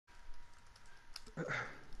Oh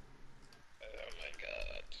my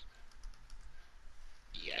god.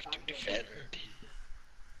 You have to defend.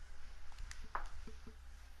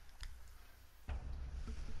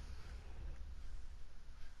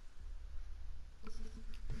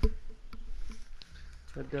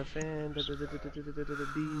 Defend the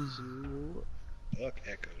diesel. Fuck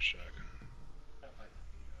Echo Shotgun.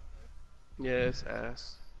 Yeah, it's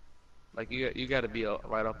ass. Like you gotta be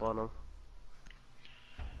right up on them,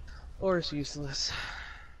 or it's useless.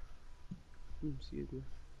 Excuse me.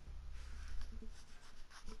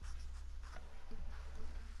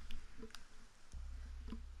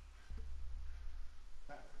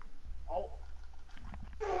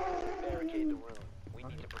 Barricade the room. We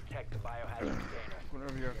need to protect the biohazard container.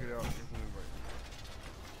 Whenever y'all get out, just move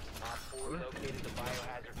right. Op 4 located the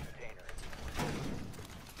biohazard container.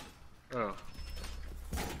 Oh.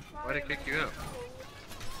 Why'd it kick you out?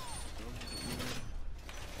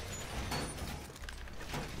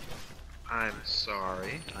 I'm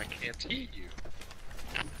sorry, I can't hear you.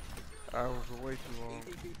 I was way too long.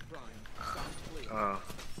 Oh.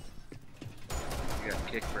 You got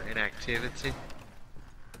kicked for inactivity?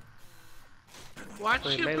 Why'd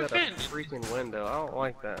They you made that a prevent? freaking window. I don't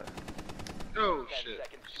like that. Oh 10 shit.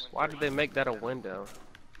 seconds to Why did insertion. they make that a window?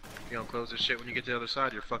 If you don't close this shit when you get to the other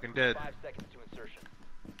side, you're fucking dead. 5 seconds to insertion.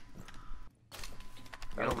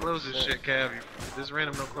 You don't close this shit, Cav. If this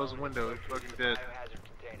random don't close the window, you're fucking dead. Biohazard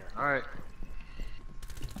container. Alright.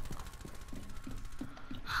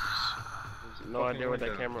 No idea where that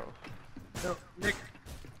window. camera. No, Nick.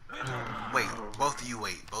 Wait, both of you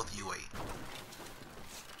wait. Both of you wait.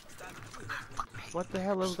 What the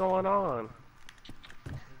hell is going on?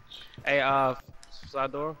 Hey,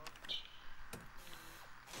 side door.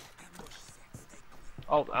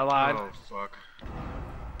 Oh, I lied. Oh, fuck.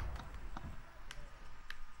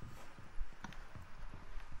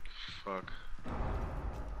 Fuck.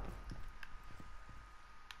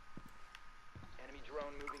 Enemy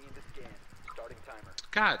drone moving into scan. Starting timer.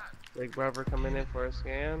 God. Big brother coming in for a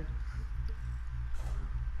scan.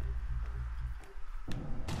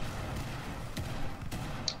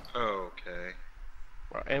 Okay.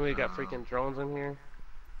 Well, and we got freaking drones in here.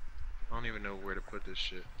 I don't even know where to put this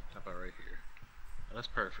shit. How about right here? Oh, that's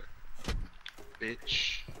perfect.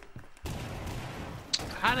 Bitch.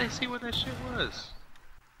 How'd they see what that shit was?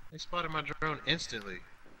 They spotted my drone instantly.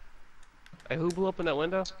 Hey, who blew up in that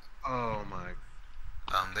window? Oh my.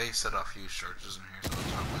 They set off huge charges in here, so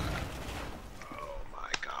it's not bad. Oh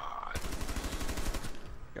my god.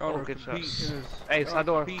 Y'all Oh, are good competing shots. in this- Hey, y'all side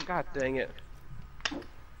door. compete God dang it. in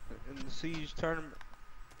the siege tournament.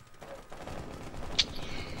 Stop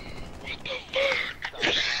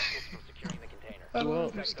hostiles from securing the container. I don't Well,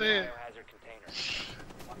 Protect the understand. biohazard container.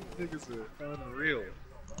 Niggas are unreal.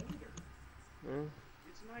 Hmm?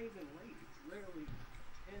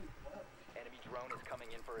 Enemy drone is coming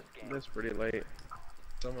in for a scan. That's pretty late.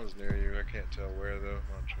 Someone's near you. I can't tell where though.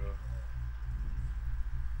 I'm not sure.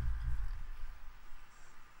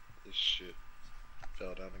 This shit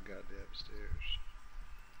fell down the goddamn stairs.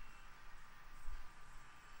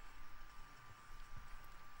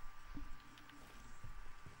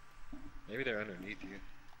 Maybe they're underneath you.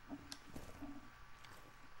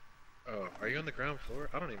 Oh, are you on the ground floor?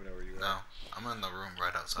 I don't even know where you are. No, I'm in the room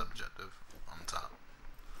right outside objective, on top.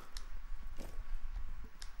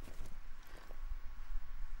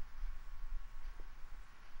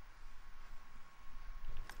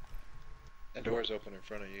 That door's open in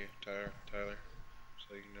front of you, Tyler,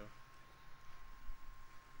 so you know.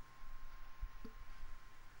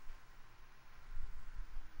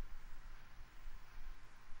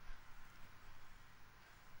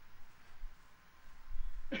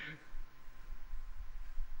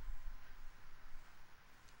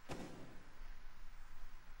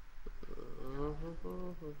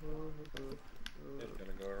 It's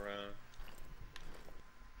gonna go around.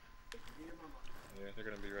 Yeah, they're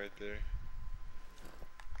gonna be right there.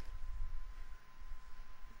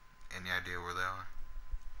 Any idea where they are?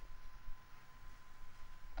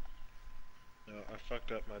 No, I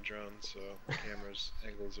fucked up my drone, so camera's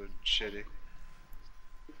angles are shitty.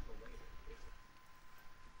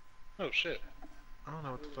 Oh shit. I don't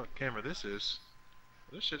know what the fuck camera this is.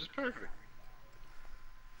 This shit is perfect.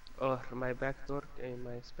 Oh, my back door and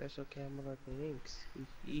my special camera thinks.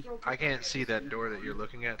 I can't see that door that you're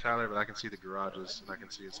looking at, Tyler, but I can see the garages, and I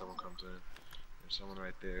can see if someone comes in. There's someone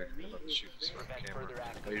right there. I'm about to shoot this fucking Prevent camera. further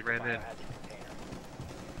access Oh, to he the ran in. biohazard container.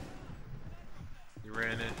 He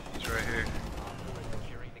ran in. He's right here. Op 4 is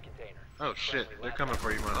securing the container. Oh shit, they're coming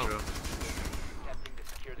for you, Montreal. Attempting to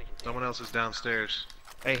secure the container. Someone else is downstairs.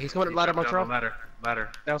 Hey, he's coming to He ladder, jumped down Montreal. the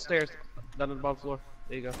ladder. Downstairs. Down on the bottom floor.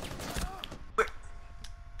 There you go.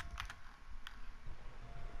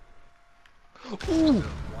 Ooh. 1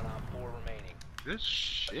 op 4 remaining. Good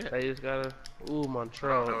shit. They just gotta. Ooh, I don't know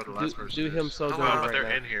Montrell. what the last person Do him is. so Oh, dirty wow, right they're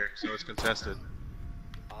now. in here, so it's contested.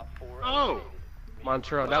 Op 4 Oh! eliminated.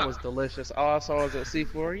 Montrell, that was delicious. All I saw was at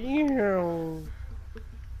C4. Yeah.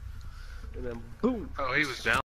 And then boom. Oh, he was down.